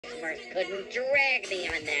Smurfs couldn't drag me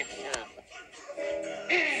on that tub.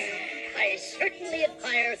 I certainly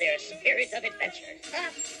admire their spirit of adventure.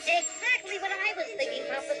 Exactly what I was thinking,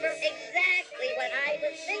 Papa Smurf. Exactly what I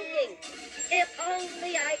was thinking. If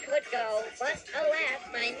only I could go. But alas,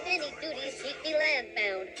 my many duties keep me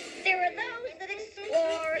landbound. There are those that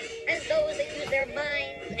explore, and those that use their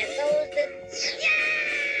minds, and those that...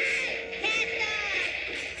 Cast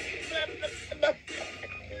off!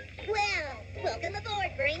 Well, welcome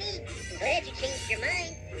aboard, Brainy. I'm glad you changed your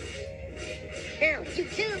mind. Now, you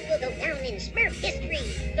too will go down in Smurf history.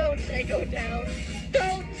 Don't say go down.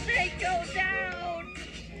 Don't say go down.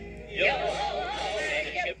 Yo-ho-ho, and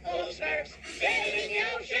a ship full of Smurfs, sailing the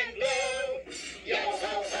ocean blue.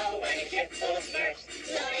 Yo-ho-ho, and a ship full of Smurfs,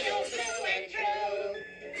 loyal, blue, and true.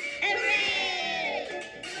 Hooray!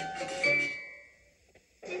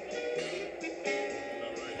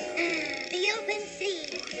 The open sea.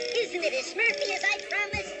 Isn't it as Smurfy as I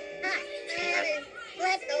promised?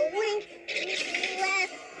 Let the wink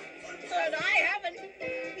left. But I haven't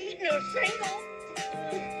eaten a single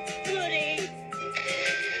goodie.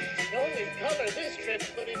 The only color this trip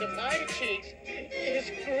put into my cheeks is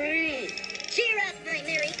green. Cheer up, my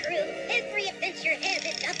merry crew. Every adventure has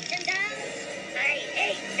its ups and downs. I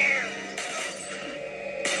hate downs.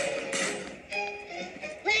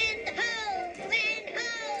 Land ho! Land ho!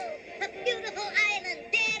 A beautiful island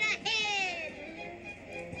dead ahead.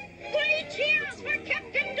 Three cheers for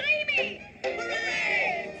Captain Dreamy!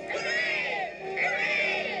 Hooray! Hooray!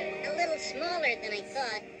 Hooray! A little smaller than I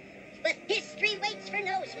thought. But history waits for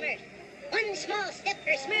no Smurf. One small step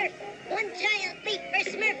for Smurf, one giant leap for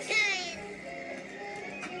Smurf time.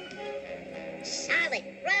 Solid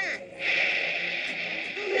rock.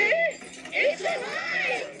 It's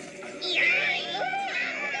alive!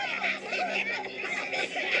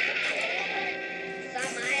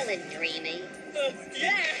 Some island, Dreamy.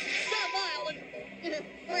 Yeah, some island.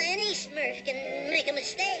 Well, any Smurf can make a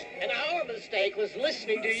mistake. And our mistake was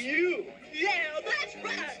listening to you. Yeah, that's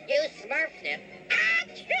right. You Smurfed it.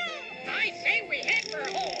 I say we head for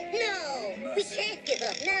home. No, we can't give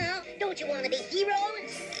up now. Don't you want to be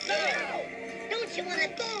heroes? No. Don't you want to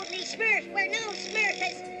boldly Smurf where no Smurf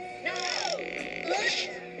has... No. Look.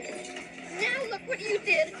 Now look what you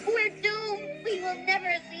did. We're doomed. We will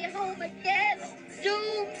never see home again.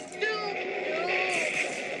 Doomed, doomed, doomed.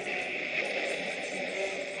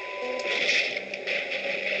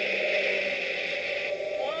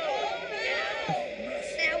 Oh, no.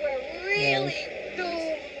 Now we're really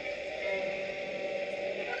doomed.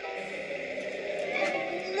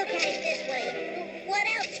 Look at it this way. What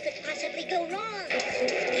else could possibly go wrong?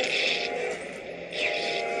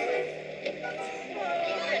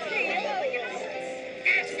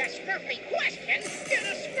 Ask a Smurfy question, get a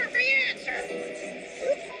Smurfy answer.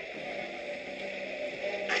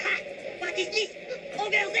 Aha! What is this?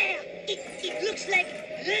 Over there! It looks like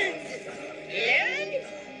land. Land?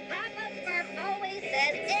 Papa Smurf always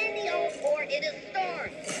says any old port in a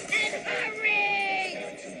storm. And hurry!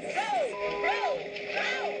 Row, row,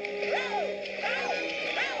 row, row, row,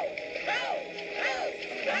 row, row, row,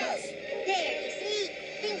 row. There, you see?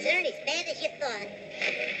 Things aren't as bad as you thought.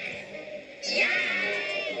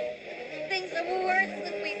 Yay! Things are worse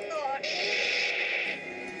than we thought.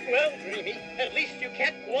 Well, Dreamy, at least you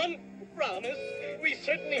kept one promise. We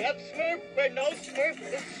certainly have Smurf where no Smurf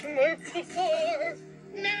has Smurfed before.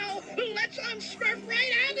 Now, let's unsmurf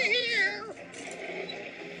right out of here.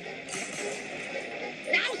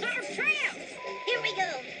 Now's our chance! Here we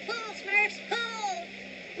go! Pull, Smurfs, pull!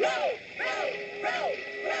 Row, row, row,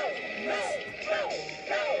 row, row, row,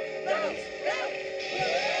 row, row, row.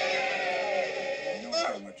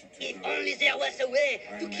 If only there was a way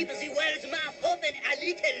to keep the whale's mouth open a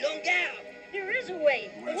little longer. There is a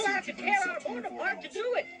way, but we'll have to tear our boat apart to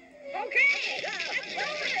do it. Okay! Let's do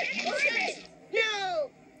it! Okay! No!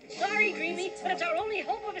 Sorry, Dreamy, but it's our only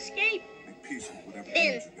hope of escape.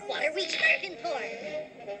 Then, what are we smurfing for?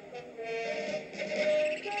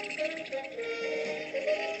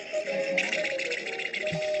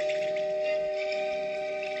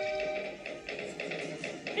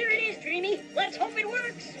 Here it is, Dreamy. Let's hope it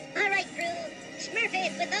works. All right, crew. Smurf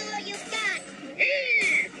it with all you've got.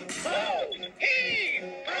 Heave! Ho! Heave!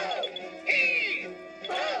 Ho! Heave!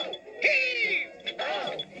 Ho! Heave!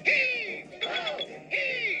 Ho! Heave! Ho!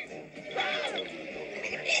 Heave! Ho!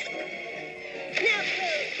 Now,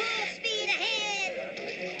 crew, full speed ahead.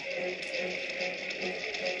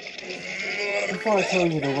 Before I tell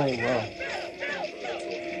you the way, well. Row, row,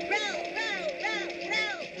 row,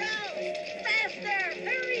 row, row. Faster,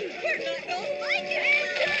 hurry. We're not going to like it.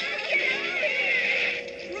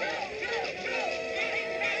 Row, row,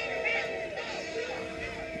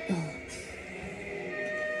 row.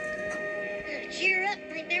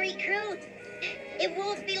 It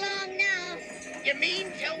won't be long now. You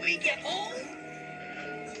mean till we get home?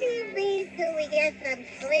 He means till we get some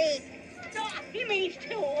sleep. Oh, he means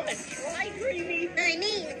till lunch, right, Dreamy? I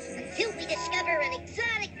mean, until we discover an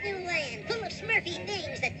exotic new land full of Smurfy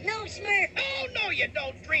things that no Smurf... Oh, no, you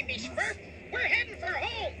don't, Dreamy Smurf. We're heading for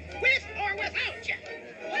home, with or without you.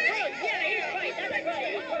 Oh, yeah, he's right. That's right.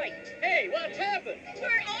 He's right. Hey, what's happened?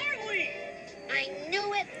 Where are we? I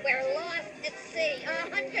knew it. We're lost at sea.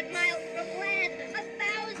 100 miles from land.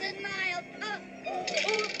 1,000 miles.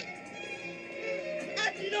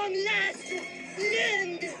 At long last,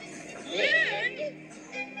 land! Land?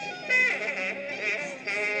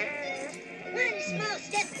 One small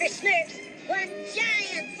step for Smurfs. One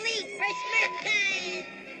giant leap for Smurfkind.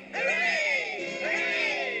 Hooray!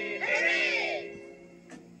 Hooray! Hooray!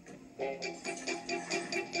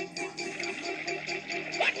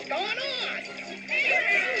 What's going on?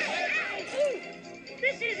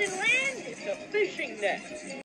 This isn't land. It's a fishing net.